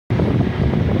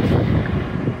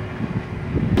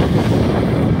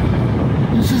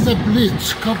the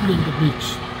bleach, coupling the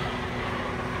bleach.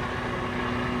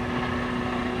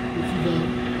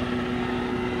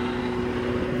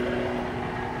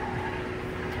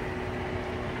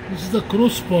 This is the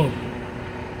crossbar.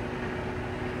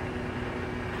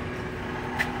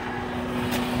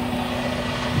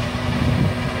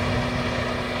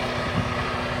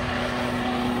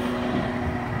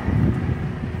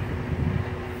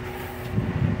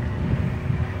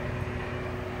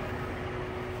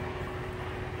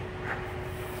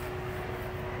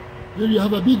 Here you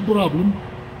have a big problem.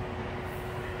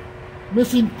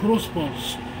 Missing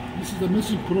crossbars. This is the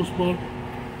missing crossbar,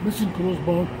 missing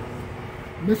crossbar,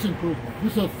 missing crossbar.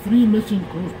 These are 3 missing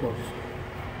crossbars.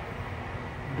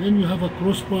 Then you have a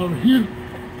crossbar here.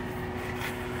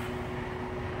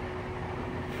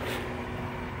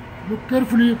 Look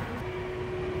carefully.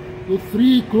 The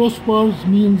 3 crossbars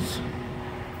means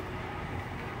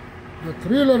the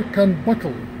trailer can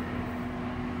buckle.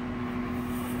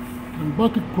 And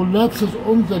bucket collapses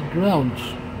on the ground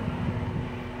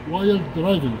while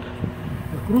driving.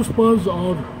 The crossbars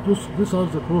are these are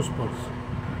the crossbars.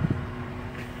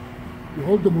 You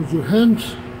hold them with your hand.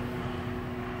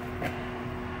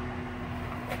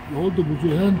 You hold them with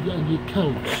your hand and you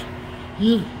count.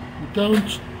 Here you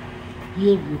count.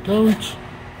 Here you count.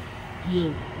 Here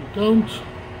you count.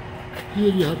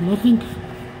 Here you have nothing.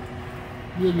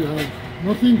 Here you have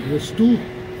nothing. There's 2.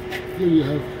 Here you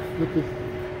have nothing.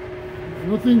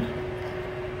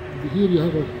 And here you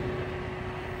have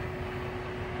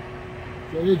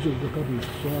the edge of the cabinet.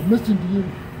 So I'm missing here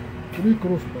 3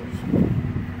 crossbars.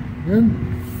 Then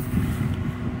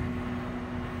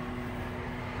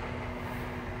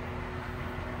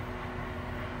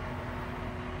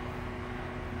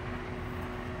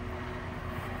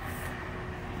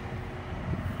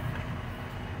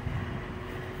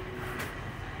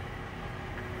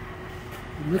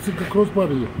I'm missing the crossbar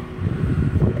here.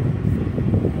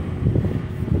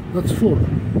 That's 4.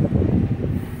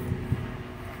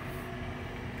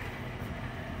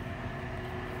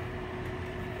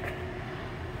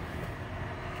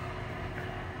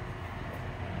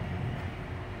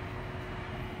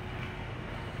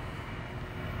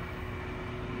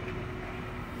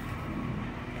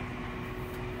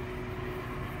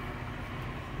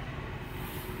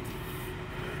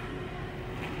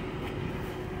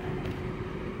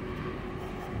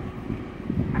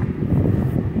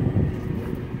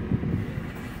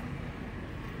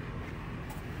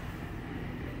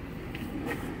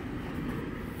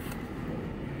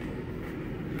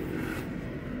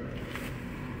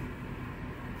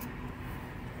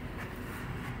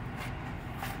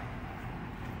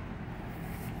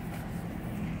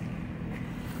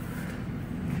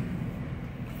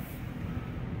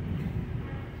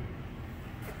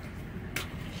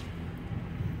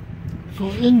 So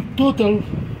in total,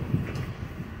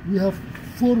 we have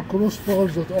 4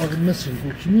 crossbars that are missing,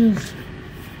 which means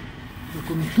the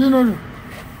container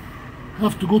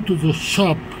have to go to the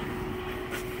shop,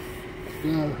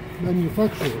 the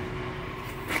manufacturer,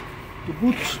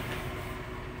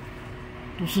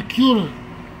 to secure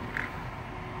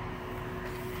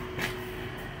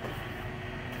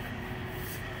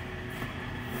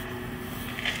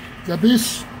the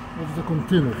base of the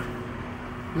container.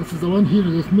 This is the one here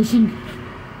that's missing.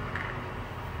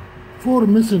 4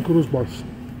 missing crossbars.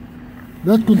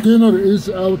 That container is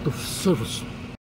out of service.